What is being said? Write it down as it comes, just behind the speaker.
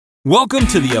Welcome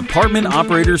to the Apartment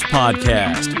Operators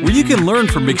Podcast, where you can learn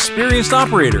from experienced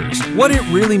operators what it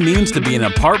really means to be an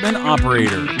apartment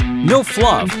operator. No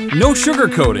fluff, no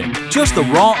sugarcoating, just the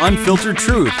raw, unfiltered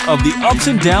truth of the ups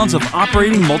and downs of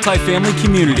operating multifamily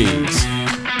communities.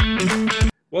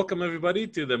 Welcome, everybody,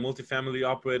 to the Multifamily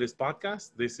Operators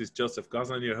Podcast. This is Joseph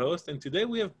Goslan, your host, and today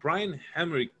we have Brian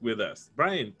Hamrick with us.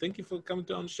 Brian, thank you for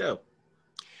coming on the show.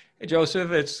 Hey, Joseph,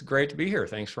 it's great to be here.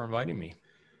 Thanks for inviting me.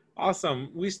 Awesome.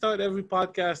 We start every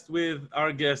podcast with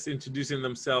our guests introducing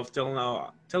themselves, telling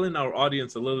our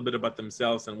audience a little bit about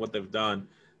themselves and what they've done.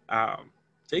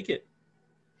 Take it.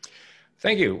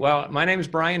 Thank you. Well, my name is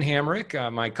Brian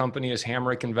Hamrick. My company is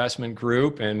Hamrick Investment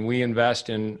Group, and we invest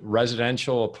in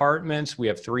residential apartments. We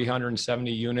have 370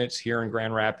 units here in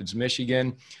Grand Rapids,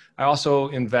 Michigan. I also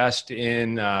invest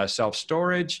in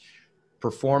self-storage,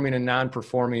 performing and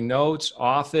non-performing notes,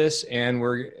 office, and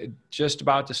we're just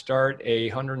about to start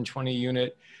a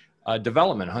 120-unit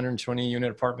development, 120-unit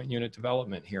apartment unit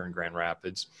development here in Grand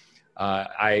Rapids.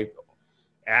 I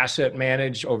asset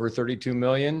manage over $32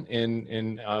 million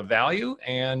in value,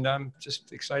 and I'm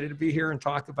just excited to be here and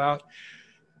talk about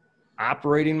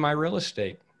operating my real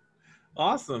estate.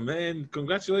 Awesome, man.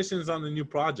 Congratulations on the new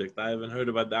project. I haven't heard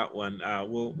about that one.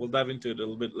 We'll dive into it a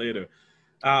little bit later.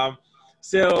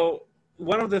 So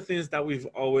one of the things that we've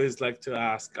always liked to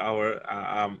ask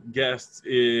our guests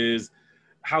is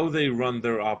how they run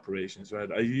their operations,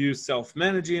 right? Are you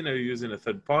self-managing? Are you using a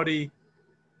third party?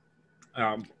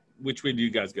 Which way do you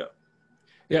guys go?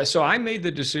 Yeah, so I made the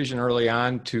decision early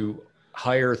on to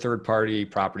hire third-party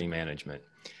property management.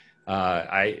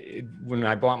 When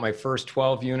I bought my first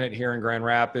 12 unit here in Grand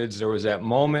Rapids, there was that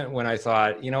moment when I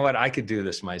thought, you know what, I could do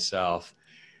this myself.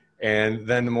 And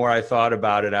then the more I thought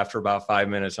about it, after about 5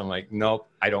 minutes, I'm like, nope,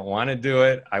 I don't want to do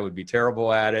it. I would be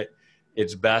terrible at it.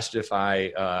 It's best if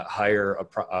I hire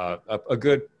a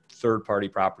good third-party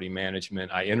property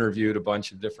management. I interviewed a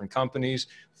bunch of different companies,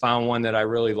 found one that I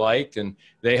really liked, and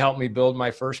they helped me build my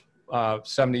first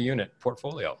 70-unit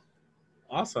portfolio.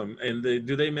 Awesome. And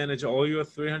do they manage all your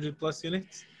 300 plus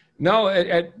units? No,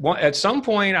 at some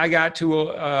point I got to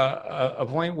a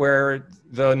point where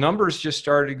the numbers just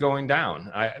started going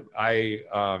down. I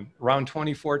around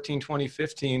 2014,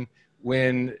 2015,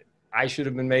 when I should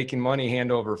have been making money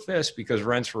hand over fist because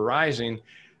rents were rising,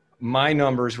 my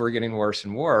numbers were getting worse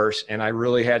and worse, and I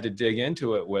really had to dig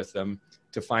into it with them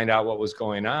to find out what was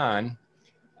going on.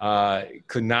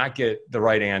 Could not get the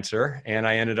right answer, and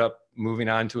I ended up moving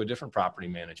on to a different property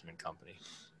management company.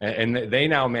 And they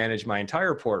now manage my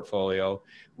entire portfolio,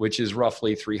 which is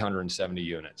roughly 370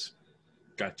 units.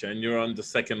 Gotcha. And you're on the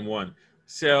second one.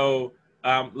 So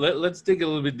let's dig a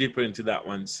little bit deeper into that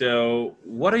one. So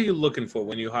what are you looking for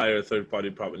when you hire a third-party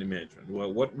property management?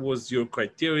 Well, what was your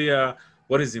criteria?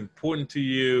 What is important to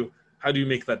you? How do you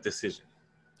make that decision?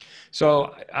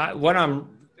 So what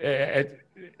I'm at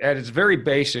its very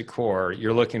basic core,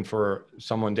 you're looking for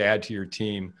someone to add to your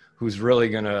team who's really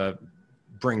going to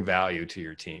bring value to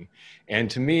your team. And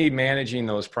to me, managing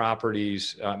those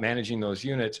properties, managing those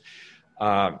units,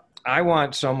 I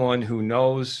want someone who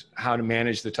knows how to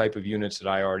manage the type of units that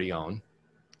I already own.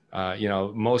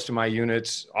 Most of my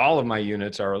units, all of my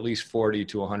units are at least 40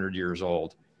 to 100 years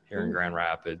old here in Grand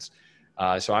Rapids.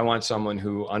 So I want someone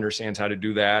who understands how to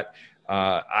do that.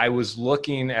 I was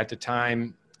looking at the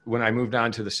time when I moved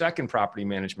on to the second property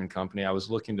management company, I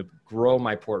was looking to grow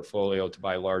my portfolio to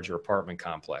buy larger apartment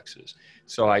complexes.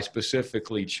 So I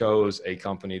specifically chose a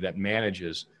company that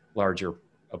manages larger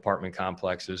apartment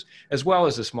complexes, as well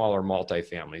as the smaller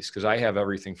multifamilies, because I have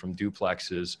everything from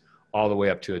duplexes all the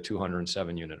way up to a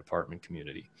 207-unit apartment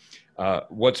community.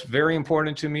 What's very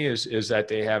important to me is that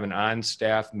they have an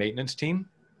on-staff maintenance team,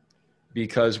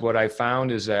 because what I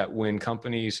found is that when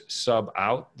companies sub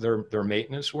out their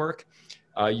maintenance work,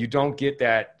 you don't get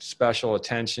that special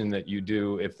attention that you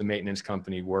do if the maintenance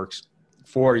company works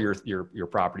for your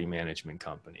property management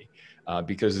company,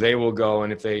 because they will go,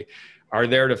 and if they are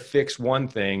there to fix one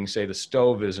thing, say the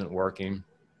stove isn't working,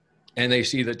 and they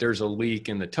see that there's a leak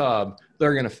in the tub,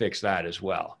 they're going to fix that as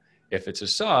well. If it's a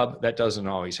sub, that doesn't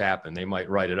always happen. They might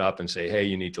write it up and say, hey,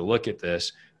 you need to look at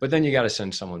this, but then you got to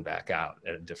send someone back out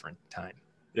at a different time.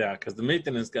 Yeah, because the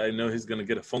maintenance guy knows he's going to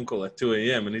get a phone call at 2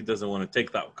 a.m. and he doesn't want to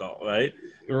take that call, right?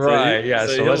 Right,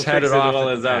 so let's head it off.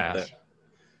 Out there.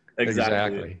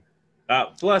 Exactly.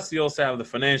 Plus, you also have the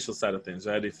financial side of things,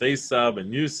 right? If they sub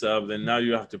and you sub, then now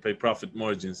you have to pay profit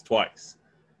margins twice.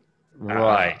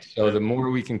 Right. So the more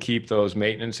we can keep those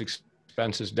maintenance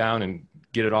expenses down and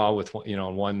get it all with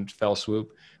one fell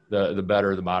swoop, the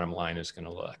better the bottom line is going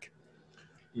to look.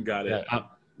 Got it.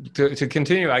 To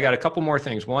continue, I got a couple more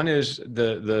things. One is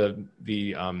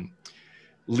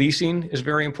Leasing is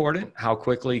very important. How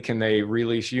quickly can they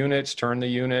release units, turn the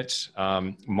units,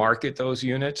 market those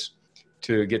units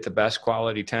to get the best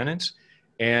quality tenants?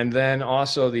 And then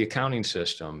also the accounting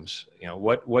systems.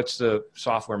 What's the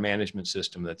software management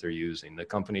system that they're using? The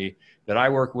company that I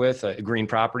work with, Green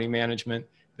Property Management,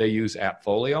 they use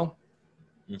AppFolio.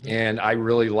 Mm-hmm. And I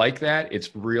really like that.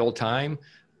 It's real time.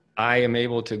 I am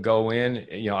able to go in,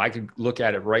 I could look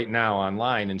at it right now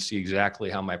online and see exactly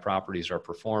how my properties are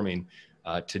performing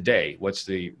today. What's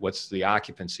the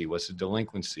occupancy? What's the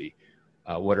delinquency?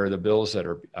 What are the bills that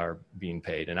are being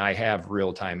paid? And I have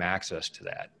real-time access to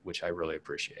that, which I really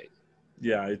appreciate.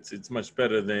 Yeah, it's much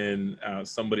better than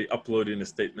somebody uploading a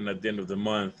statement at the end of the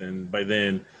month, and by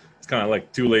then it's kind of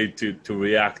like too late to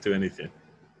react to anything.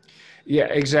 Yeah,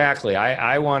 exactly.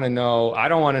 I want to know, I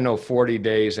don't want to know 40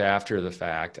 days after the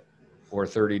fact or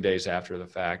 30 days after the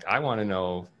fact. I want to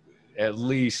know at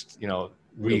least,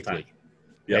 weekly.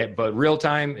 Yeah. But real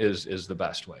time is the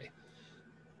best way.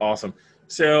 Awesome.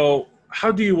 So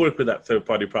how do you work with that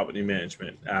third-party property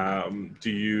management?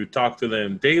 Do you talk to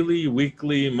them daily,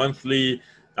 weekly, monthly?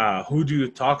 Who do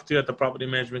you talk to at the property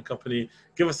management company?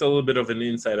 Give us a little bit of an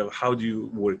insight of how do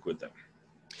you work with them?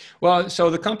 Well, so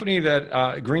the company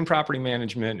that Green Property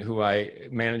Management, who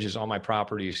manages all my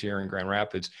properties here in Grand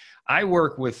Rapids, I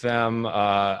work with them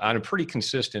on a pretty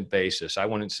consistent basis. I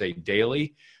wouldn't say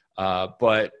daily,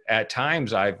 but at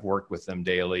times I've worked with them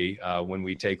daily when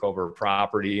we take over a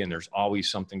property and there's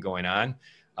always something going on.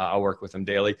 I'll work with them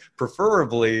daily.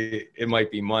 Preferably, it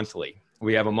might be monthly.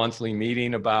 We have a monthly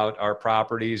meeting about our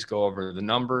properties, go over the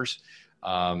numbers,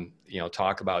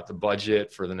 talk about the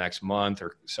budget for the next month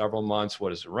or several months. What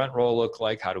does the rent roll look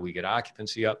like? How do we get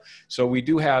occupancy up? So we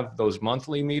do have those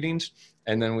monthly meetings.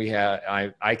 And then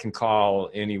I can call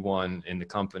anyone in the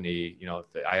company. If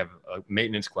I have a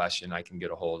maintenance question, I can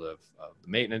get a hold of the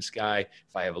maintenance guy.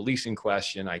 If I have a leasing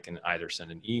question, I can either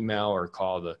send an email or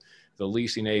call the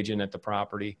leasing agent at the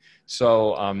property.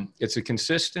 So it's a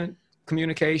consistent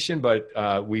communication, but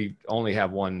we only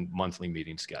have one monthly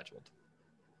meeting scheduled.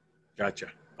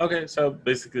 Gotcha. Okay, so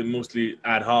basically mostly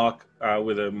ad hoc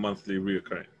with a monthly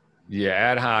reoccurring. Yeah,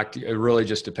 ad hoc, really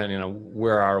just depending on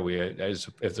where are we. Is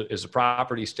the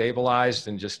property stabilized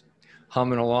and just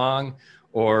humming along,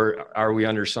 or are we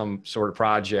under some sort of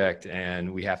project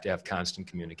and we have to have constant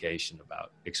communication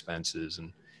about expenses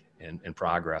and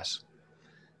progress?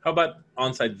 How about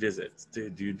on-site visits?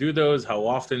 Do you do those? How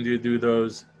often do you do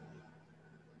those?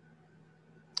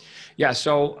 Yeah,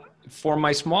 so for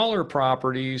my smaller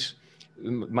properties,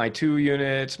 my 2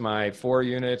 units, my 4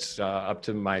 units, up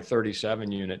to my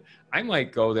 37 unit, I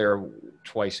might go there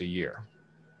twice a year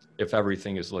if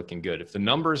everything is looking good. If the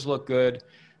numbers look good,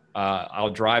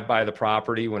 I'll drive by the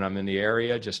property when I'm in the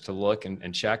area just to look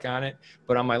and check on it.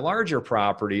 But on my larger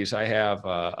properties, I have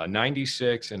a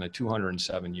 96 and a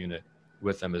 207 unit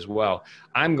with them as well.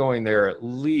 I'm going there at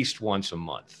least once a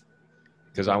month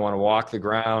because I want to walk the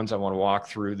grounds. I want to walk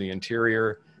through the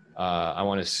interior. I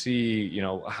want to see,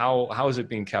 how is it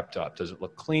being kept up? Does it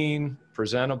look clean,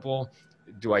 presentable?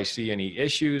 Do I see any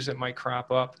issues that might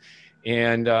crop up?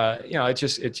 And, it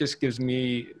just gives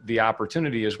me the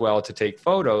opportunity as well to take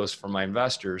photos for my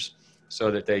investors so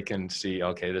that they can see,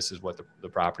 okay, this is what the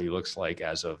property looks like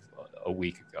as of a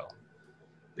week ago.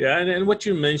 Yeah. And what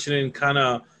you're mentioning kind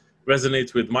of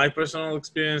resonates with my personal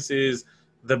experience is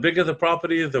the bigger the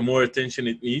property, the more attention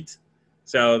it needs.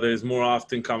 So there's more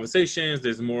often conversations,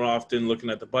 there's more often looking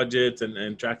at the budget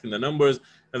and tracking the numbers,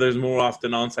 and there's more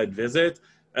often on-site visit.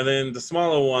 And then the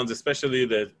smaller ones, especially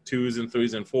the 2s and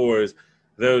 3s and 4s,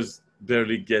 those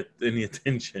barely get any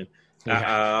attention.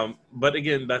 Yeah. But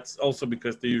again, that's also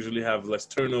because they usually have less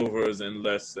turnovers and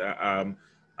less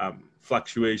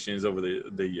fluctuations over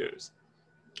the years.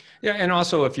 Yeah, and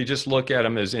also if you just look at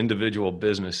them as individual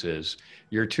businesses,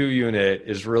 your 2 unit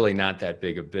is really not that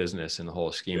big a business in the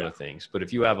whole scheme of things. But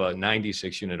if you have a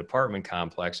 96 unit apartment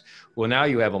complex, well, now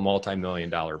you have a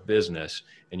multi-million-dollar business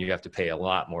and you have to pay a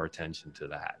lot more attention to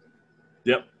that.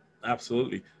 Yep,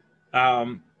 absolutely.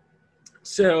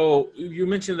 So you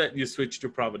mentioned that you switched to a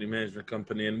property management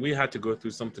company, and we had to go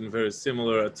through something very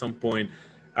similar at some point.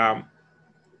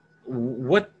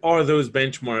 What are those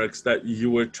benchmarks that you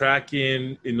were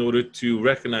tracking in order to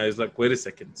recognize, like, wait a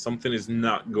second, something is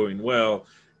not going well?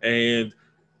 And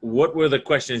what were the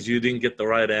questions you didn't get the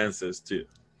right answers to?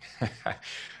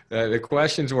 The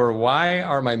questions were, why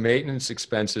are my maintenance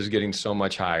expenses getting so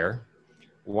much higher?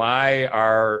 Why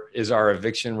is our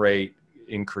eviction rate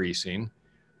increasing?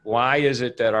 Why is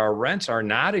it that our rents are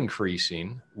not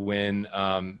increasing when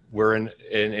we're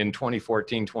in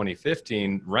 2014,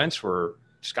 2015, rents were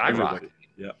skyrocketing?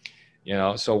 Yeah. You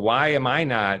know, so why am I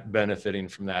not benefiting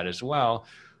from that as well?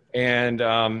 And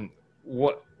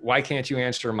why can't you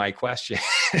answer my question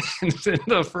in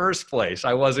the first place?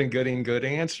 I wasn't getting good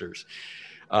answers.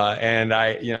 And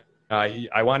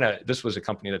this was a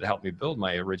company that helped me build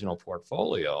my original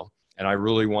portfolio. And I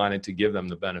really wanted to give them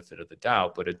the benefit of the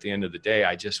doubt. But at the end of the day,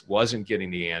 I just wasn't getting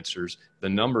the answers. The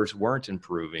numbers weren't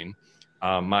improving.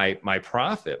 My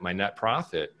net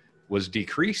profit was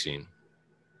decreasing.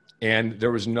 And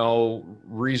there was no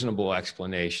reasonable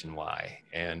explanation why.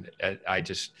 And I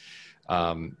just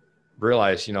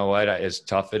realized, you know what, as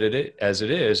tough as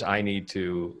it is, I need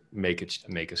to make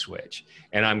a switch.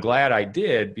 And I'm glad I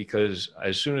did, because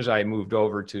as soon as I moved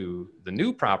over to the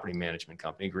new property management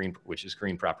company, which is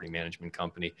Green Property Management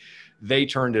Company, they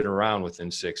turned it around within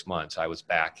 6 months. I was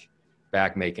back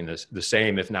making the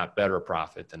same, if not better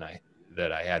profit than I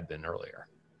had been earlier.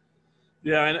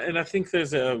 Yeah, and I think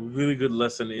there's a really good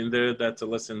lesson in there. That's a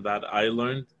lesson that I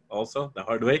learned also the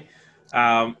hard way.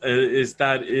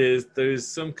 There's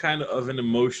some kind of an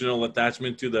emotional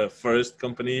attachment to the first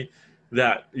company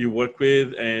that you work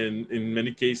with, and in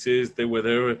many cases they were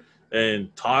there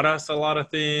and taught us a lot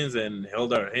of things and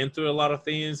held our hand through a lot of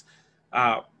things.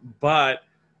 But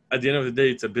at the end of the day,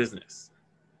 it's a business.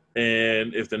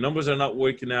 And if the numbers are not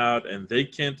working out and they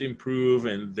can't improve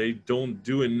and they don't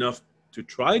do enough to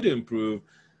try to improve,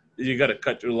 you got to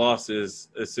cut your losses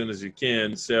as soon as you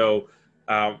can. So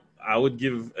I would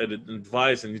give an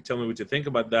advice, and you tell me what you think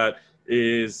about that,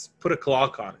 is put a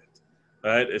clock on it,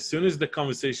 right? As soon as the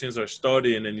conversations are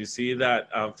starting and you see that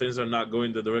things are not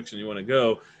going the direction you want to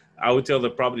go, I would tell the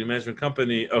property management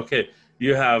company, okay,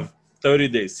 you have 30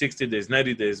 days, 60 days,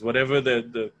 90 days, whatever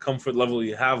the comfort level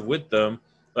you have with them,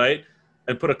 right?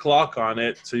 And put a clock on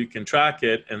it so you can track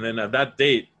it. And then at that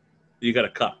date, you got to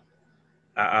cut.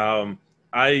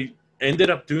 I ended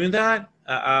up doing that,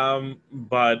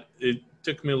 but it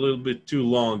took me a little bit too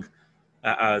long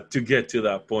to get to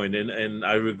that point, and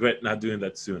I regret not doing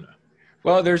that sooner.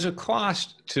 Well, there's a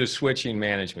cost to switching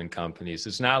management companies.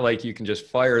 It's not like you can just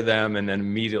fire them and then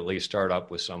immediately start up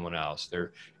with someone else.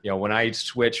 When I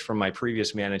switched from my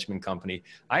previous management company,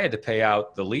 I had to pay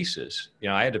out the leases.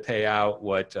 I had to pay out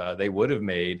what they would have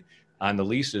made on the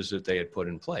leases that they had put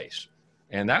in place.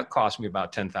 And that cost me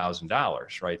about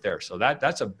 $10,000 right there. So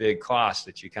that's a big cost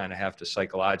that you kind of have to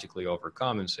psychologically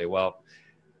overcome and say, well,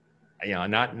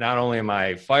 not only am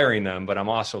I firing them, but I'm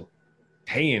also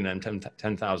paying them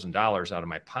 $10,000 out of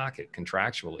my pocket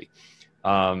contractually.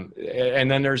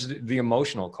 And then there's the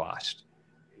emotional cost.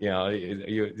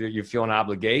 You feel an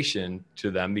obligation to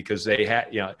them because they had,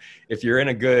 if you were in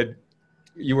a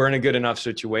good enough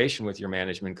situation with your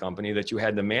management company that you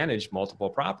had to manage multiple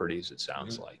properties, it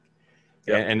sounds like.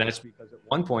 Yep. And that's because at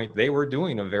one point they were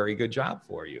doing a very good job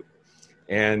for you.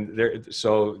 And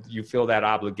so you feel that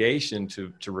obligation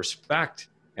to respect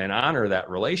and honor that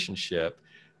relationship.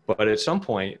 But at some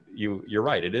point, you're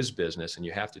right, it is business, and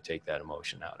you have to take that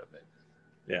emotion out of it.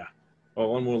 Yeah.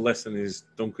 Well, one more lesson is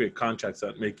don't create contracts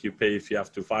that make you pay if you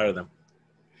have to fire them.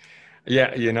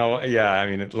 Yeah, I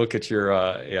mean, look at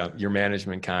your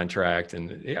management contract,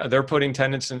 and they're putting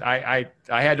tenants in. I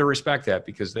had to respect that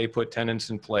because they put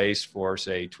tenants in place for,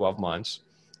 say, 12 months,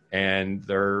 and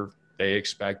they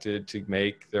expected to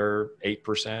make their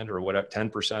 8% or whatever,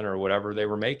 10% or whatever they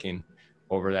were making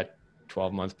over that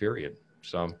 12-month period.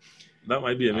 So that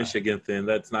might be a Michigan thing.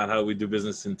 That's not how we do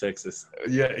business in Texas.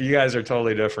 Yeah, you guys are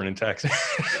totally different in Texas.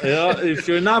 If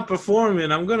you're not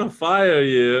performing, I'm going to fire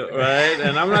you, right?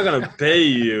 And I'm not going to pay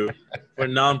you for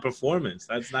non-performance.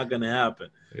 That's not going to happen.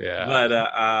 Yeah.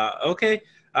 But, okay.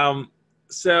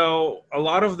 So a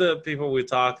lot of the people we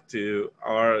talk to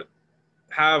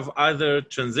have either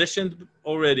transitioned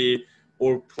already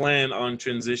or plan on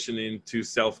transitioning to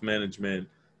self-management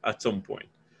at some point.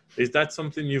 Is that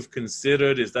something you've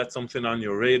considered? Is that something on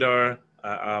your radar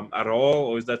at all?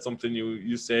 Or is that something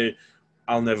you say,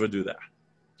 I'll never do that?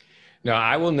 No,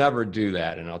 I will never do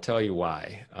that. And I'll tell you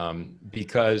why.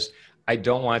 Because I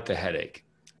don't want the headache.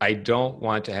 I don't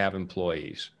want to have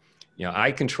employees.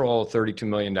 I control $32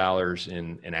 million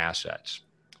in assets.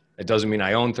 It doesn't mean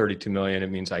I own 32 million.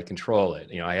 It means I control it.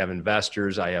 I have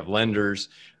investors, I have lenders,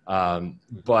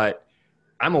 but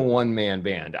I'm a one-man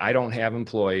band. I don't have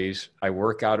employees. I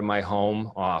work out of my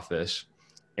home office,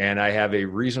 and I have a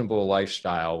reasonable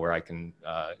lifestyle where I can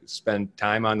spend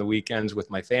time on the weekends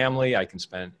with my family. I can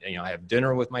I have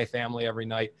dinner with my family every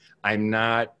night. I'm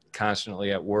not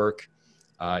constantly at work,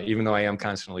 even though I am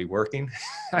constantly working.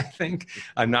 I think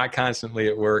I'm not constantly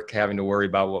at work having to worry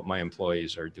about what my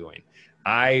employees are doing.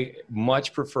 I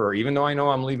much prefer, even though I know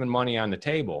I'm leaving money on the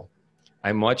table,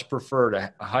 I much prefer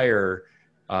to hire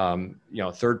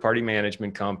third-party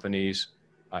management companies,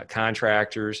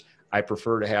 contractors. I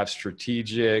prefer to have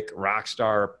strategic rock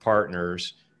star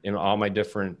partners in all my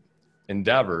different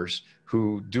endeavors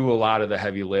who do a lot of the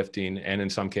heavy lifting and in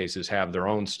some cases have their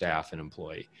own staff and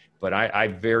employee. But I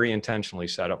very intentionally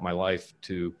set up my life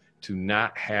to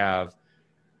not have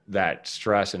that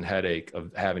stress and headache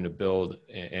of having to build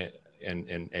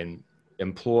and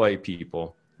employ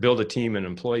people, build a team and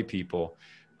employ people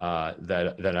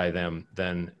that I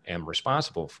then am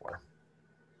responsible for.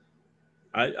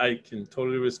 I can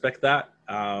totally respect that,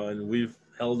 and we've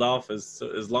held off as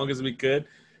long as we could.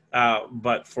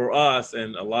 But for us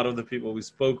and a lot of the people we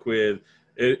spoke with,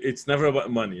 it's never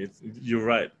about money. You're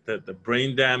right that the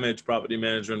brain damage property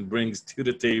management brings to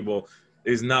the table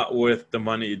is not worth the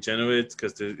money it generates,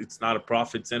 because it's not a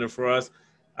profit center for us.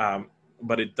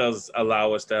 But it does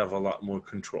allow us to have a lot more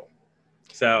control.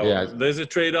 So there's a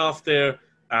trade-off there.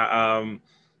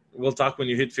 We'll talk when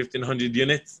you hit 1,500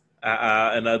 units.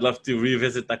 And I'd love to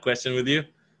revisit that question with you.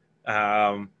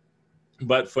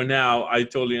 But for now, I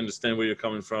totally understand where you're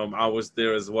coming from. I was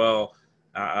there as well.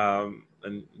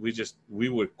 And we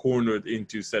were cornered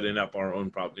into setting up our own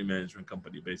property management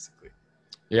company, basically.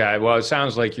 Yeah, well, it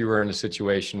sounds like you were in a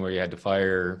situation where you had to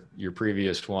fire your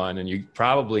previous one, and you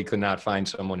probably could not find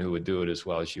someone who would do it as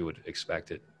well as you would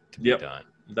expect it to be done.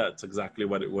 That's exactly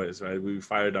what it was, right? We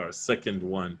fired our second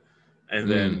one,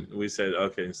 and then we said,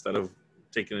 okay, instead of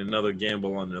taking another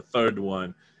gamble on the third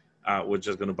one, we're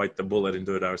just going to bite the bullet and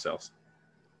do it ourselves.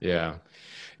 Yeah.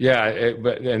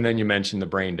 And then you mentioned the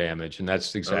brain damage, and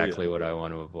that's exactly what I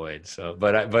want to avoid. So,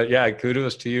 but yeah,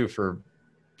 kudos to you for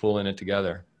pulling it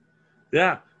together.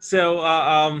 Yeah.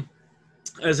 So,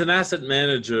 as an asset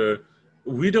manager,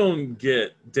 we don't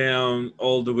get down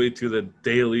all the way to the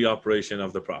daily operation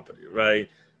of the property, right?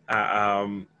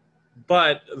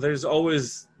 But there's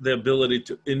always the ability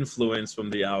to influence from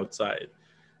the outside.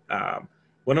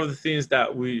 One of the things that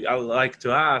I like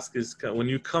to ask is, when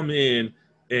you come in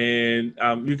and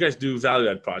you guys do value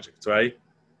add projects, right?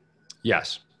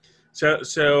 Yes.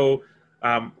 So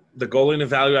the goal in a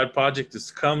value add project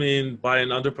is come in, buy an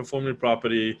underperforming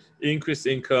property, increase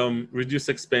income, reduce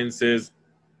expenses,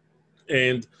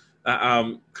 and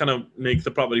kind of make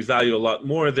the property value a lot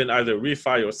more than either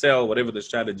refi or sell, whatever the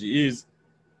strategy is.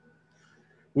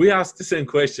 We ask the same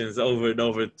questions over and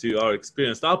over to our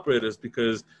experienced operators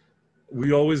because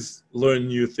we always learn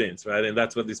new things, right? And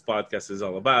that's what this podcast is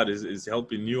all about, is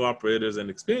helping new operators and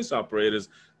experienced operators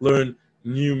learn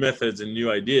new methods and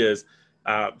new ideas.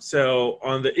 So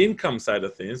on the income side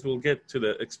of things, we'll get to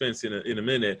the expense in a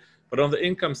minute, but on the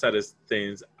income side of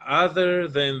things, other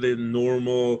than the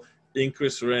normal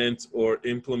increase rent or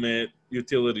implement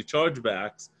utility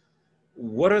chargebacks,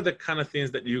 what are the kind of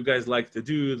things that you guys like to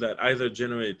do that either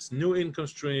generates new income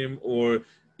stream or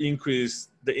increase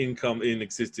the income in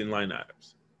existing line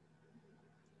items?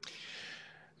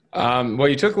 Well,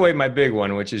 you took away my big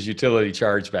one, which is utility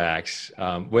chargebacks.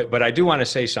 But I do want to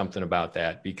say something about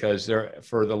that, because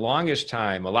for the longest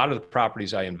time, a lot of the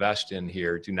properties I invest in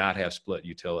here do not have split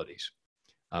utilities,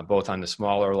 both on the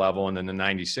smaller level, and then the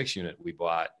 96 unit we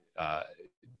bought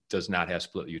does not have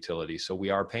split utilities. So we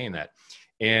are paying that.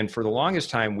 And for the longest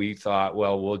time, we thought,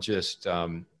 well, we'll just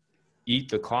eat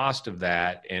the cost of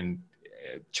that and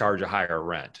charge a higher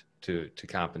rent to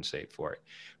compensate for it.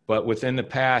 But within the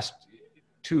past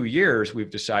 2 years, we've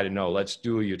decided, no, let's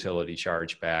do a utility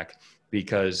charge back,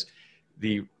 because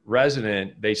the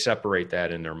resident, they separate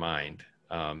that in their mind.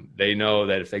 They know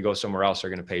that if they go somewhere else, they're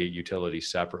going to pay utilities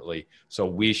separately. So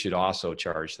we should also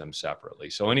charge them separately.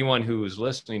 So anyone who is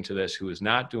listening to this, who is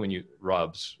not doing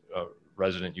RUBS,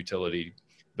 resident utility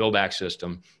bill back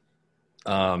system,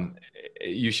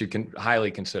 you should highly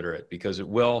consider it, because it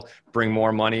will bring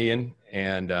more money in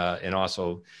and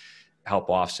also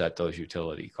help offset those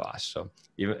utility costs. So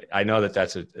I know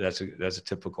that's a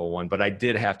typical one, but I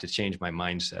did have to change my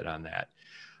mindset on that.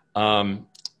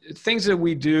 Things that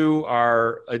we do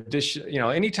are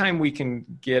anytime we can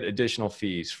get additional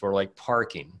fees for like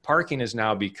parking. Parking has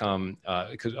now become,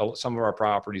 because some of our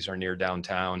properties are near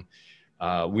downtown.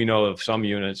 We know of some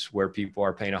units where people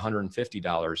are paying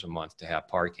 $150 a month to have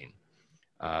parking.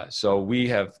 So we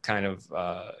have kind of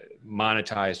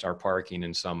monetized our parking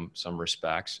in some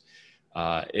respects.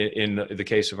 In the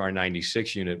case of our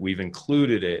 96 unit, we've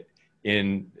included it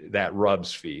in that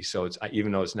RUBS fee. So it's,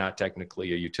 even though it's not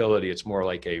technically a utility, it's more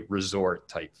like a resort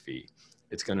type fee.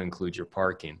 It's going to include your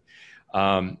parking.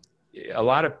 A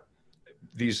lot of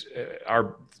these,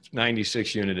 our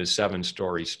 96 unit is 7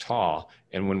 stories tall.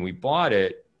 And when we bought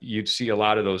it, you'd see a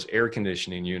lot of those air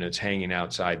conditioning units hanging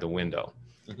outside the window.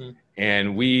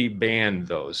 And we banned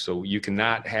those. So you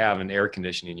cannot have an air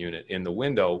conditioning unit in the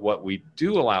window. What we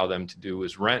do allow them to do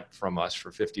is rent from us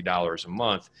for $50 a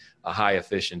month, a high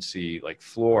efficiency, like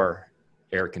floor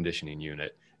air conditioning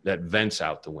unit that vents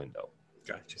out the window.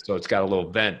 Gotcha. So it's got a little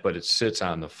vent, but it sits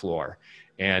on the floor.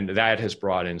 And that has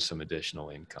brought in some additional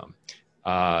income.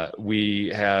 We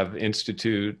have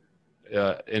instituted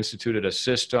a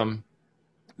system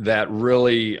that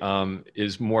really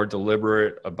is more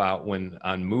deliberate about when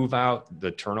on move out,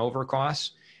 the turnover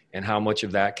costs and how much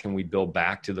of that can we bill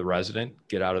back to the resident,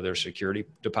 get out of their security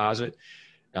deposit.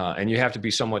 And you have to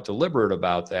be somewhat deliberate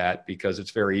about that, because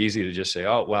it's very easy to just say,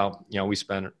 oh, well, we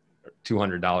spent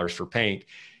 $200 for paint.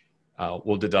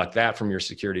 We'll deduct that from your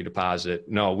security deposit.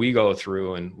 No, we go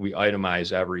through and we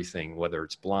itemize everything, whether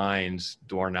it's blinds,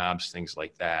 doorknobs, things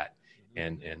like that,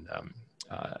 and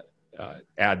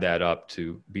add that up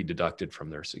to be deducted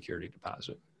from their security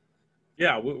deposit.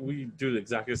 Yeah, we do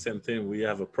exactly the same thing. We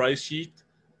have a price sheet,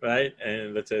 right?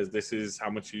 And that says this is how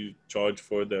much you charge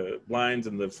for the blinds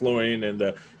and the flooring and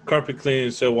the carpet cleaning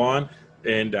and so on.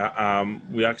 And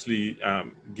we actually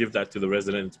give that to the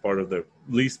resident as part of the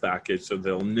lease package, so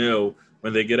they'll know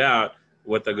when they get out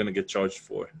what they're going to get charged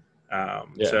for.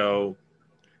 So,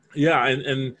 yeah,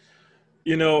 and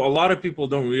a lot of people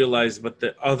don't realize, but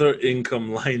the other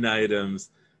income line items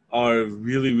are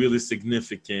really, really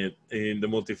significant in the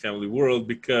multifamily world,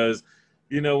 because,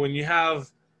 when you have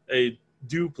a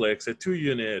duplex, a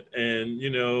 2-unit, and,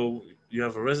 you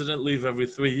have a resident leave every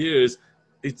 3 years,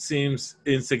 it seems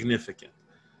insignificant.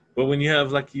 But when you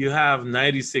have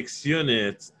 96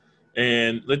 units,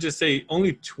 and let's just say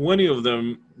only 20 of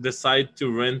them decide to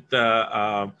rent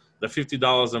the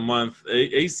 $50 a month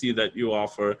AC that you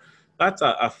offer, that's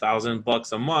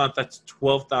 $1,000 a month. That's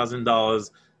 $12,000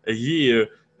 a year.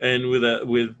 And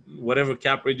with whatever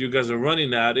cap rate you guys are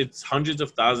running at, it's hundreds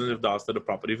of thousands of dollars to the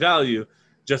property value,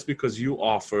 just because you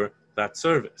offer that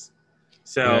service.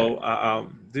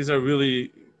 So these are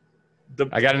really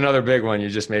I got another big one you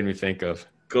just made me think of.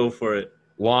 Go for it.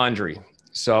 Laundry.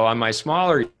 So on my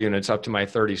smaller units, up to my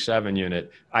 37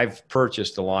 unit, I've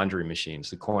purchased the laundry machines,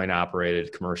 the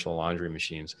coin-operated commercial laundry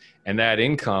machines. And that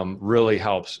income really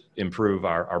helps improve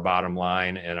our bottom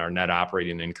line and our net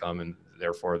operating income, and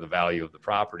therefore the value of the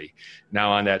property.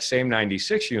 Now on that same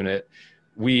 96 unit,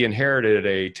 we inherited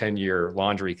a 10-year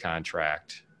laundry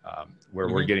contract where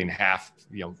we're getting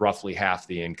roughly half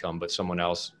the income, but someone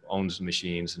else owns the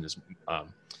machines and is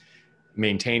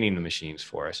maintaining the machines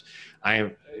for us.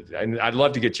 I'd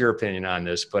love to get your opinion on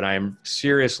this, but I'm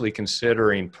seriously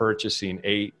considering purchasing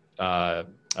 8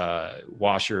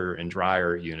 washer and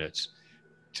dryer units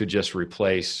to just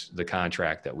replace the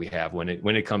contract that we have when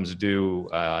it comes due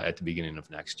at the beginning of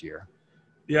next year.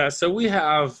 Yeah, so we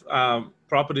have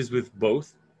properties with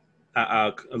both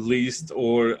leased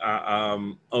or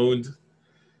owned,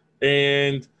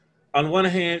 and on one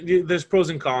hand, there's pros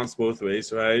and cons both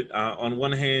ways, right? On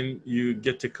one hand, you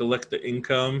get to collect the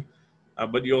income,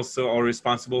 but you also are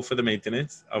responsible for the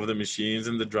maintenance of the machines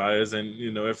and the dryers. And,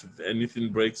 if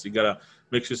anything breaks, you got to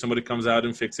make sure somebody comes out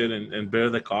and fix it and bear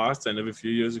the costs. And every few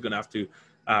years, you're going to have to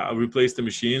replace the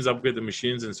machines, upgrade the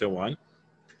machines, and so on.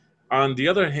 On the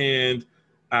other hand,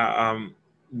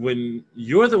 when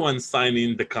you're the one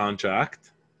signing the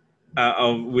contract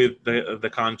with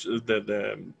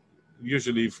the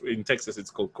usually in Texas, it's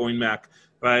called CoinMac,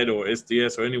 right? Or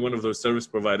SDS or any one of those service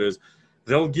providers,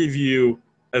 they'll give you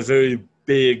a very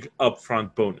big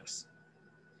upfront bonus.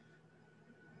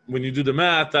 When you do the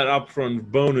math, that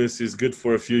upfront bonus is good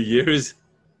for a few years,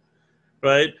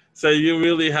 right? So you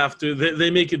really have to, they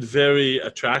make it very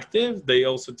attractive. They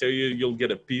also tell you you'll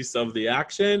get a piece of the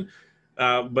action.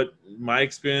 But my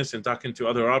experience in talking to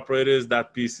other operators,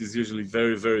 that piece is usually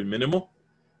very, very minimal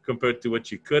compared to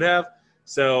what you could have.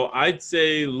 So I'd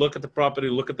say look at the property,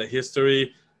 look at the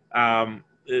history,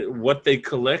 what they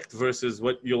collect versus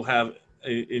what you'll have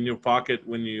in your pocket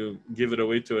when you give it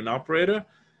away to an operator.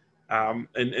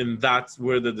 And that's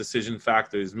where the decision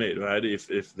factor is made, right?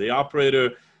 If the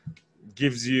operator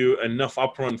gives you enough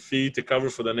upfront fee to cover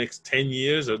for the next 10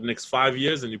 years or the next 5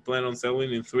 years and you plan on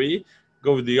selling in 3,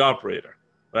 go with the operator,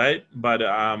 right? But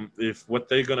if what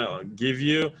they're going to give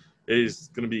you is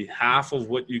going to be half of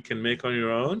what you can make on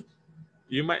your own,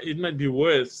 it might be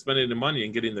worth spending the money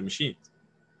and getting the machines.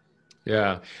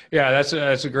 Yeah, that's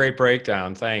a great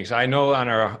breakdown. Thanks. I know on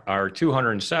our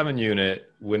 207 unit,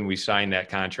 when we signed that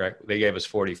contract, they gave us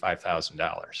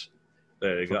 $45,000.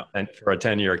 There you go. And for a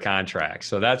 10-year contract.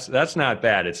 So that's not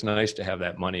bad. It's nice to have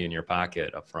that money in your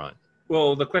pocket up front.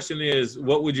 Well, the question is,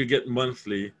 what would you get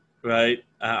monthly, right,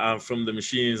 from the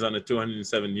machines on a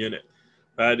 207 unit,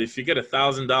 right? If you get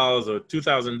 $1,000 or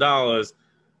 $2,000,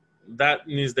 that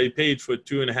means they paid for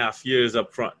 2.5 years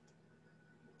up front.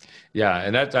 Yeah,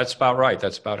 and that's about right.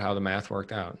 That's about how the math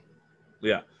worked out.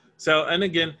 Yeah. So, and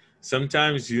again,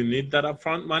 sometimes you need that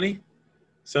upfront money.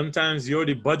 Sometimes you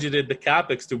already budgeted the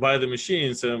capex to buy the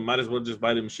machine, so might as well just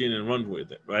buy the machine and run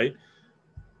with it, right?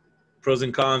 Pros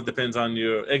and cons depends on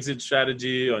your exit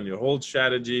strategy, on your hold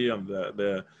strategy, on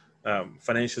the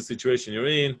financial situation you're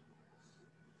in.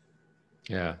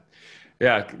 Yeah.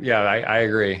 I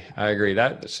agree.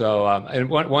 That. So, and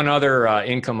one other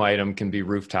income item can be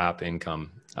rooftop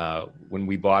income. When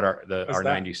we bought our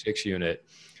 96 unit,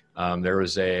 there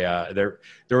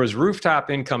was rooftop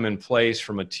income in place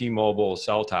from a T-Mobile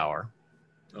cell tower.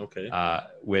 Okay.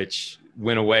 Which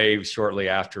went away shortly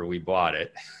after we bought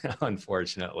it,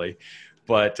 unfortunately.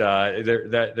 But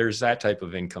there's that type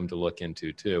of income to look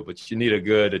into too. But you need a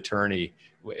good attorney.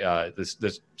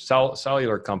 The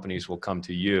cellular companies will come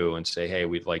to you and say, "Hey,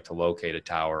 we'd like to locate a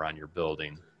tower on your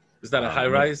building." Is that a high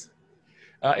rise?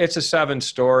 It's a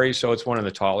 7-story, so it's one of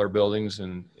the taller buildings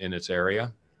in its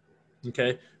area.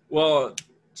 Okay. Well,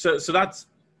 so that's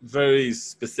very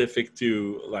specific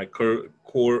to like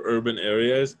core urban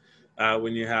areas.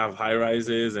 When you have high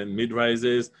rises and mid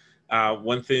rises,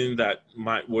 one thing that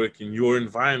might work in your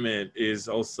environment is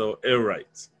also air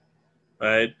rights,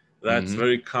 right? That's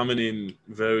very common in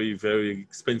very, very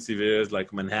expensive areas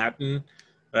like Manhattan,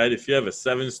 right? If you have a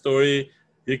 7-story,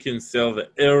 you can sell the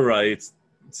air rights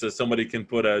so somebody can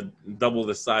put a double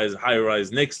the size high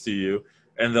rise next to you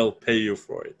and they'll pay you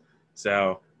for it.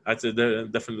 So that's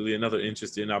definitely another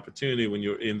interesting opportunity when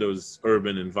you're in those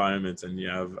urban environments and you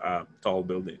have tall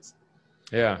buildings.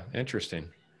 Yeah, interesting.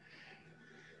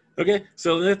 Okay,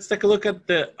 so let's take a look at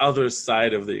the other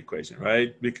side of the equation,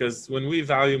 right? Because when we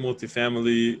value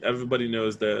multifamily, everybody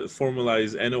knows the formula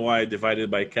is NOI divided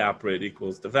by cap rate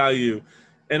equals the value.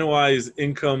 NOI is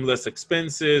income less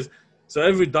expenses. So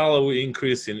every dollar we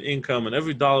increase in income and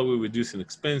every dollar we reduce in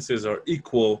expenses are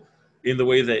equal in the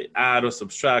way they add or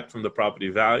subtract from the property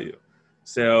value.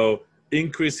 So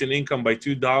increase in income by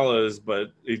 $2,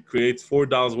 but it creates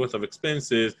 $4 worth of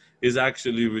expenses is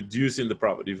actually reducing the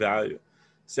property value.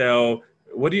 So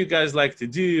what do you guys like to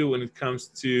do when it comes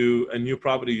to a new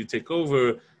property you take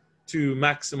over to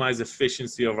maximize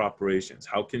efficiency of operations?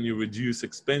 How can you reduce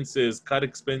expenses, cut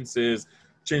expenses,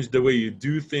 change the way you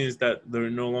do things that they're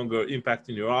no longer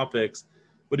impacting your OPEX?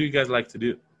 What do you guys like to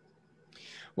do?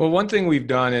 Well, one thing we've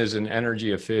done is an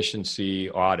energy efficiency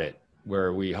audit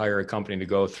where we hire a company to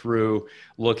go through,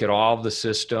 look at all of the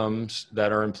systems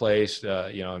that are in place.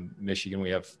 In Michigan, we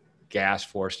have gas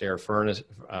forced air furnaces,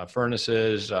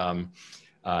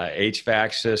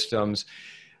 HVAC systems.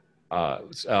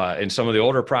 In some of the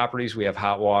older properties, we have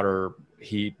hot water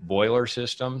heat boiler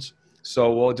systems.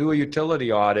 So we'll do a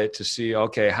utility audit to see,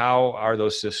 okay, how are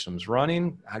those systems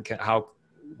running?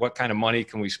 What kind of money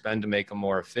can we spend to make them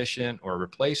more efficient or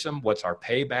replace them? What's our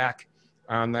payback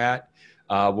on that?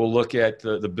 We'll look at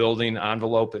the building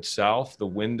envelope itself, the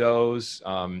windows.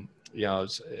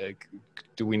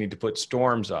 Do we need to put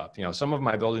storms up? Some of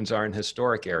my buildings are in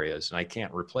historic areas and I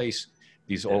can't replace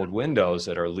these old windows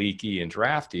that are leaky and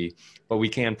drafty, but we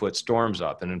can put storms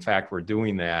up. And in fact, we're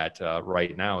doing that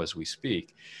right now as we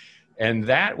speak. And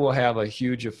that will have a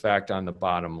huge effect on the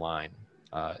bottom line,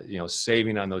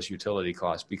 saving on those utility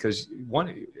costs, because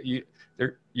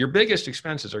your biggest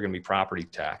expenses are going to be property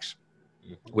tax,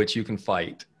 which you can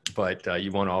fight, but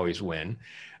you won't always win.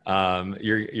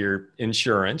 Your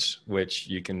insurance, which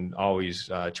you can always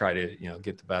try to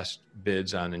get the best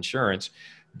bids on insurance,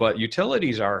 but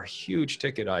utilities are a huge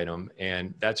ticket item,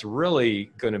 and that's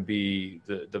really going to be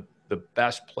the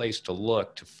best place to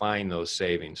look to find those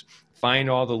savings.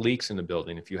 Find all the leaks in the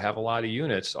building. If you have a lot of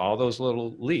units, all those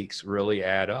little leaks really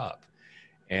add up.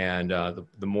 And the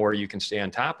more you can stay on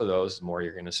top of those, the more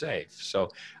you're going to save. So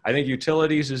I think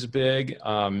utilities is big.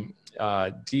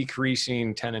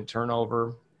 Decreasing tenant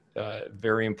turnover,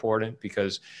 very important,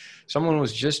 because someone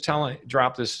was just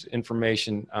dropped this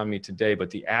information on me today,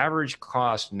 but the average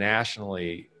cost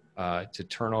nationally to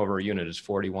turn over a unit is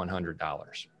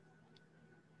 $4,100.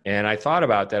 And I thought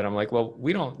about that. I'm like, well,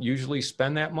 we don't usually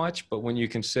spend that much, but when you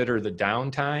consider the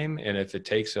downtime and if it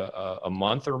takes a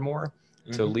month or more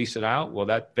to lease it out, well,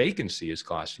 that vacancy is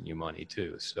costing you money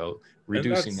too. So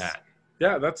reducing that.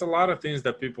 Yeah, that's a lot of things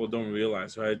that people don't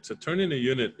realize, right? So turning a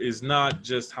unit is not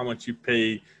just how much you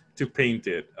pay to paint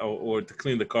it or to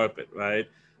clean the carpet, right?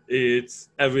 It's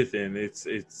everything. It's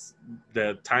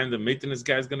the time the maintenance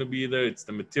guy is going to be there. It's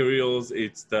the materials.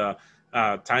 It's the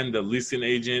time the leasing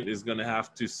agent is going to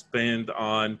have to spend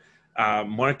on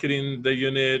marketing the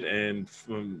unit and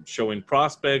showing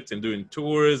prospects and doing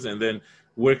tours, and then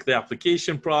work the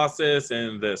application process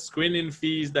and the screening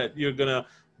fees that you're gonna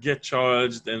get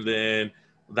charged, and then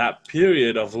that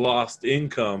period of lost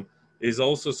income is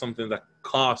also something that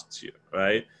costs you,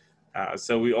 right?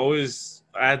 So we always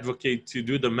advocate to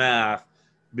do the math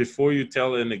before you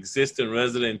tell an existing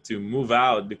resident to move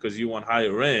out because you want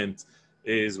higher rent,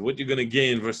 is what you're going to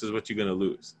gain versus what you're going to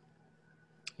lose.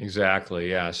 Exactly.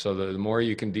 Yeah. So the more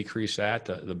you can decrease that,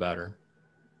 the better.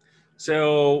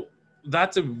 So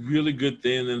that's a really good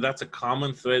thing. And that's a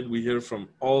common thread we hear from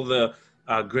all the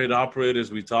great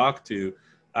operators we talk to.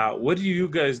 What do you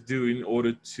guys do in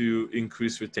order to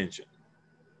increase retention?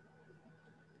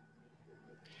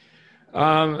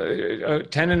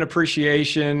 Tenant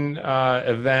appreciation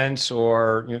events,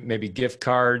 or maybe gift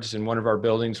cards. In one of our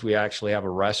buildings, we actually have a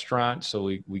restaurant, so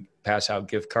we pass out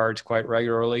gift cards quite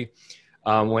regularly.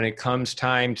 When it comes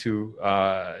time to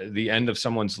the end of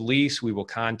someone's lease, we will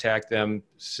contact them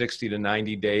 60 to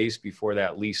 90 days before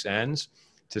that lease ends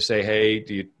to say, hey,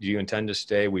 do you intend to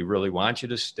stay? We really want you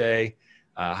to stay.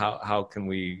 How can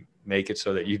we make it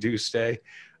so that you do stay?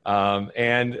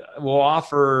 And we'll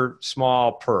offer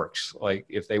small perks, like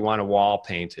if they want a wall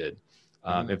painted,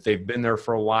 if they've been there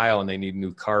for a while and they need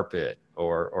new carpet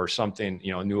or something,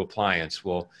 a new appliance,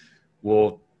 we'll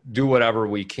do whatever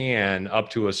we can up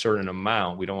to a certain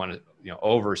amount. We don't want to,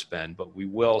 overspend, but we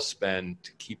will spend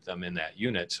to keep them in that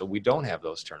unit so we don't have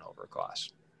those turnover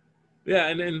costs. Yeah,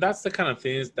 and that's the kind of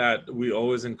things that we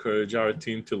always encourage our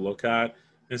team to look at.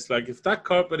 It's like, if that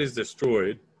carpet is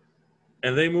destroyed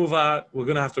and they move out, we're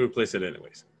going to have to replace it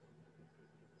anyways.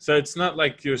 So it's not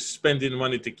like you're spending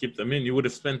money to keep them in. You would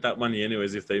have spent that money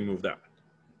anyways if they moved out.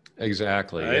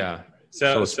 Exactly, right? Yeah.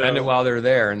 So spend it while they're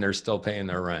there and they're still paying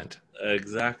their rent.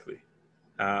 Exactly.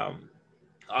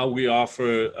 We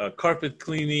offer a carpet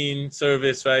cleaning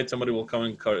service, right? Somebody will come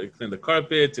and clean the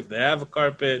carpets if they have a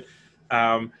carpet,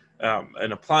 an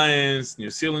appliance, new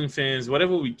ceiling fans,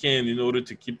 whatever we can in order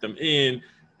to keep them in.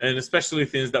 And especially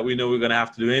things that we know we're going to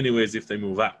have to do anyways if they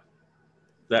move out.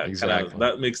 Exactly.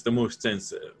 That makes the most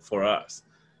sense for us.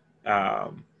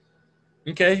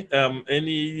 Okay.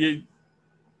 Any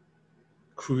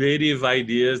creative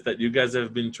ideas that you guys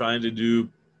have been trying to do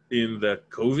in the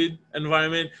COVID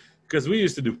environment? Because we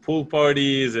used to do pool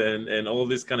parties and all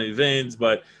these kind of events,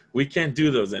 but we can't do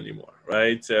those anymore,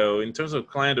 right? So in terms of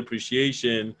client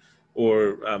appreciation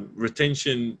or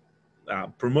retention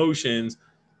promotions,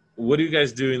 what do you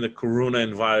guys do in the Corona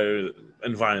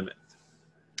environment?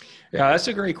 Yeah, that's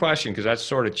a great question, because that's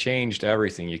sort of changed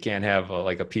everything. You can't have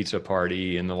like a pizza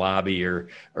party in the lobby or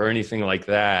anything like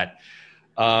that.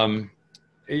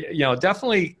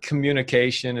 Definitely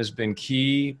communication has been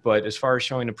key, but as far as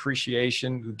showing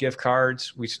appreciation, gift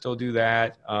cards, we still do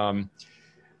that.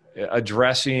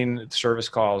 Addressing service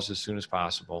calls as soon as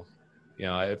possible.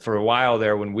 For a while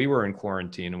there when we were in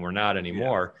quarantine, and we're not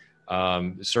anymore,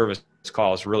 service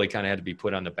calls really kind of had to be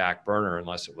put on the back burner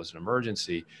unless it was an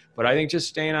emergency. But I think just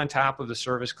staying on top of the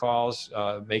service calls,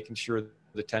 making sure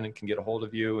the tenant can get a hold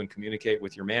of you and communicate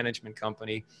with your management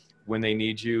company when they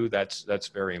need you, that's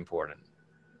very important.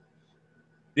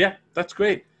 Yeah, that's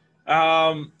great.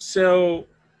 So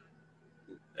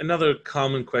another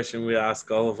common question we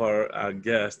ask all of our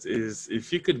guests is,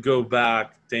 if you could go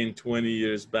back 10, 20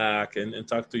 years back and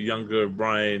talk to younger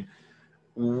Brian,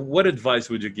 what advice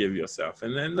would you give yourself?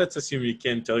 And then let's assume you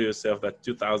can tell yourself that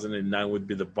 2009 would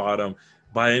be the bottom.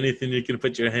 Buy anything you can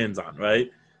put your hands on,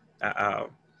 right?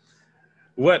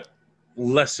 What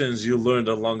lessons you learned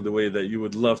along the way that you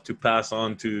would love to pass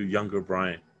on to younger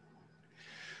Brian?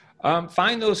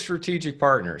 Find those strategic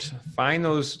partners. Find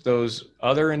those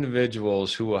other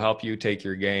individuals who will help you take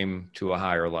your game to a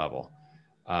higher level.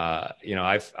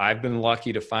 I've been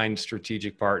lucky to find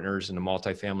strategic partners in the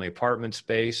multifamily apartment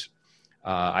space.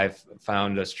 I've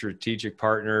found a strategic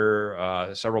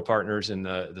partner, several partners in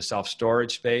the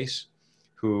self-storage space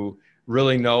who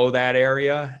really know that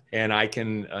area, and I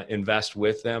can invest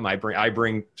with them. I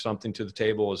bring something to the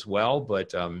table as well,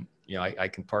 but I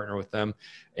can partner with them.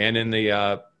 And in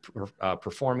the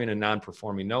performing and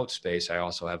non-performing note space, I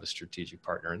also have a strategic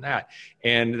partner in that.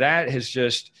 And that has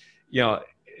just,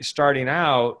 starting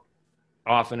out,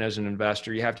 often as an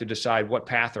investor, you have to decide what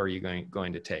path are you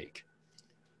going to take.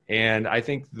 And I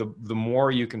think the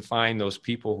more you can find those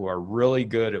people who are really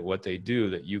good at what they do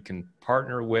that you can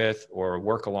partner with or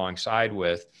work alongside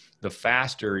with, the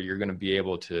faster you're going to be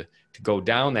able to go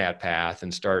down that path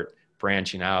and start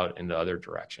branching out into other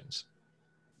directions.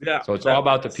 Yeah. So it's all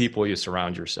about the people you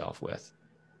surround yourself with.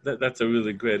 That's a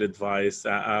really great advice.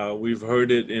 We've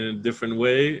heard it in a different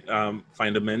way.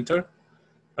 Find a mentor,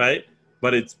 right?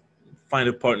 But it's find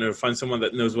a partner, find someone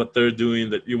that knows what they're doing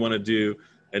that you want to do,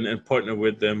 and partner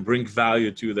with them, bring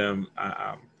value to them.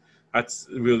 That's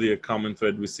really a common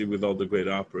thread we see with all the great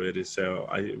operators. So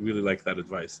I really like that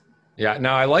advice. Yeah.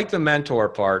 Now I like the mentor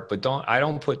part, but I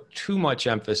don't put too much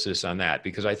emphasis on that,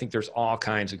 because I think there's all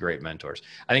kinds of great mentors.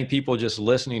 I think people just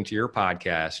listening to your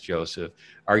podcast, Joseph,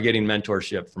 are getting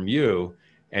mentorship from you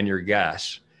and your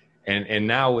guests. And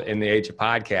now in the age of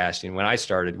podcasting, when I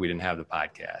started, we didn't have the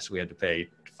podcast. We had to pay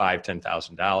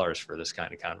 $5,000-$10,000 for this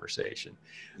kind of conversation.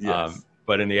 Yes.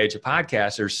 But in the age of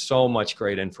podcasts, there's so much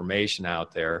great information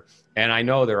out there. And I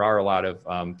know there are a lot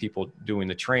of people doing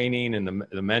the training and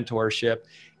the mentorship,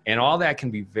 and all that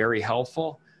can be very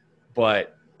helpful.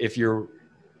 But if you're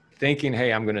thinking,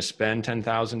 hey, I'm going to spend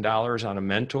 $10,000 on a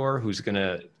mentor who's going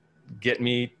to get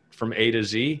me from A to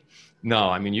Z, no,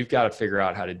 I mean, you've got to figure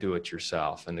out how to do it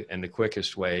yourself. And the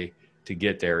quickest way to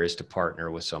get there is to partner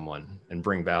with someone and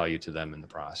bring value to them in the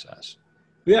process.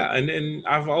 Yeah. And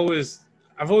I've always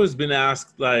been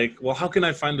asked, like, well, how can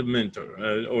I find a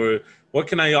mentor, or what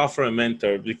can I offer a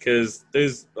mentor? Because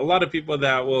there's a lot of people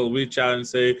that will reach out and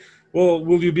say, well,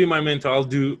 will you be my mentor? I'll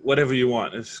do whatever you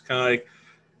want. It's kind of like,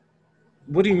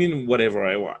 what do you mean whatever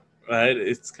I want, right?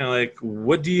 It's kind of like,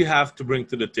 what do you have to bring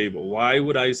to the table? Why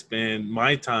would I spend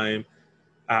my time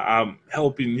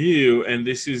helping you? And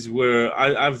this is where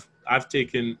I've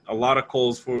taken a lot of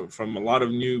calls from a lot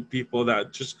of new people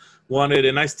that just wanted,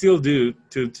 and I still do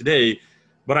to today.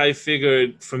 But I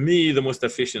figured for me, the most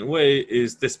efficient way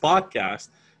is this podcast,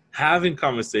 having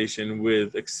conversation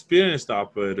with experienced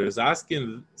operators,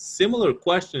 asking similar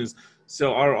questions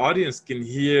so our audience can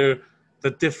hear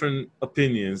the different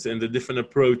opinions and the different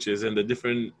approaches and the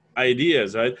different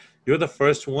ideas, right? You're the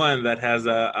first one that has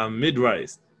a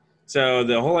mid-rise. So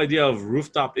the whole idea of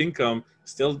rooftop income,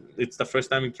 still, it's the first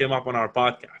time it came up on our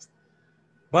podcast.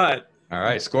 But all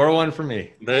right, score one for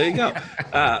me. There you go.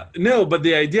 No, but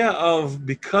the idea of,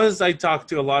 because I talk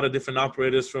to a lot of different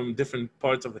operators from different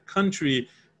parts of the country,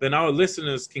 then our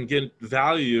listeners can get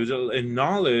value and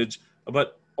knowledge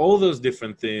about all those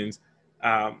different things.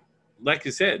 Like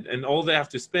you said, and all they have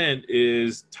to spend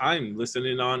is time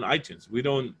listening on iTunes. We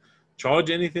don't charge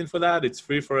anything for that. It's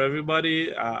free for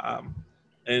everybody.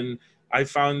 And I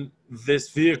found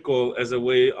this vehicle as a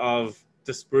way of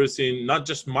dispersing not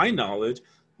just my knowledge,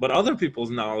 but other people's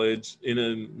knowledge in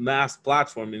a mass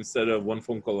platform instead of one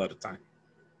phone call at a time.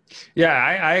 Yeah,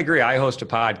 I agree. I host a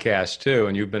podcast too,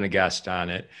 and you've been a guest on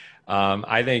it.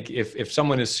 I think if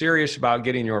someone is serious about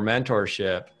getting your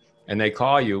mentorship and they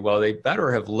call you, well, they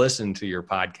better have listened to your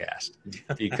podcast,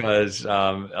 because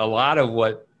a lot of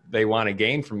what they want to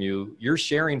gain from you, you're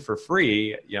sharing for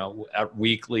free,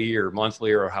 weekly or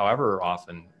monthly or however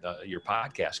often your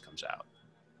podcast comes out.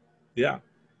 Yeah.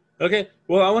 Okay.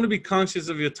 Well, I want to be conscious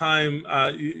of your time.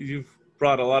 You've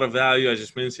brought a lot of value. I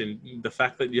just mentioned the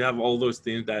fact that you have all those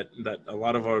things that a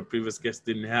lot of our previous guests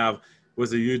didn't have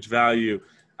was a huge value.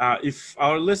 If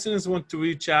our listeners want to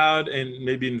reach out and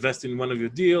maybe invest in one of your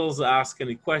deals, ask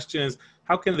any questions,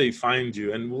 how can they find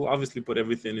you? And we'll obviously put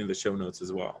everything in the show notes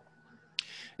as well.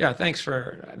 Yeah, thanks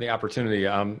for the opportunity.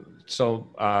 So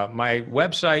my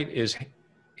website is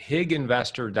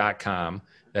higinvestor.com.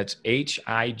 That's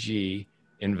HIG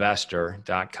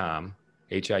investor.com.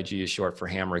 HIG is short for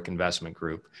Hamrick Investment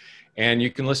Group. And you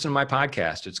can listen to my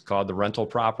podcast. It's called the Rental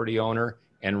Property Owner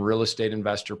and Real Estate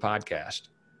Investor Podcast.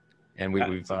 And we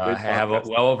have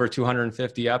well over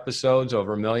 250 episodes,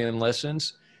 over 1 million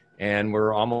listens, and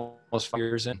we're almost 5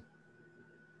 years in.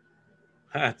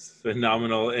 That's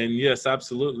phenomenal. And yes,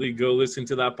 absolutely. Go listen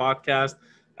to that podcast.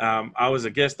 I was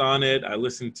a guest on it. I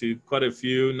listened to quite a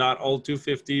few, not all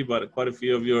 250, but quite a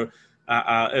few of your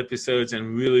episodes,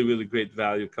 and really, really great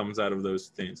value comes out of those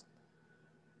things.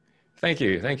 Thank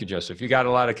you. Thank you, Joseph. You got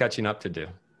a lot of catching up to do.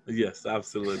 Yes,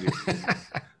 absolutely.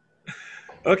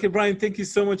 Okay, Brian, thank you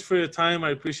so much for your time.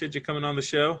 I appreciate you coming on the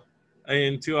show.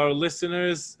 And to our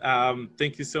listeners,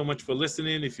 thank you so much for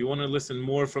listening. If you want to listen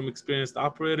more from experienced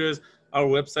operators, our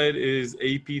website is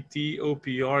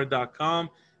aptopr.com.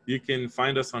 You can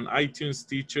find us on iTunes,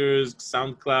 Teachers,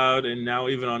 SoundCloud, and now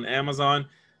even on Amazon.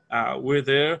 We're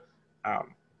there.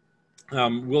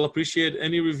 We'll appreciate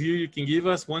any review you can give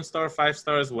us, 1 star, 5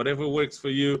 stars, whatever works for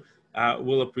you.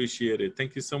 We'll appreciate it.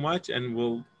 Thank you so much, and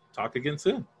we'll talk again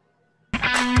soon.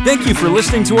 Thank you for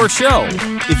listening to our show.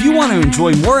 If you want to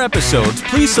enjoy more episodes,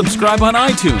 please subscribe on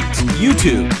iTunes,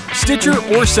 YouTube, Stitcher,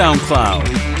 or SoundCloud.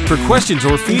 For questions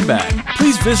or feedback,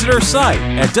 please visit our site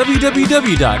at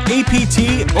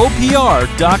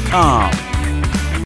www.aptopr.com.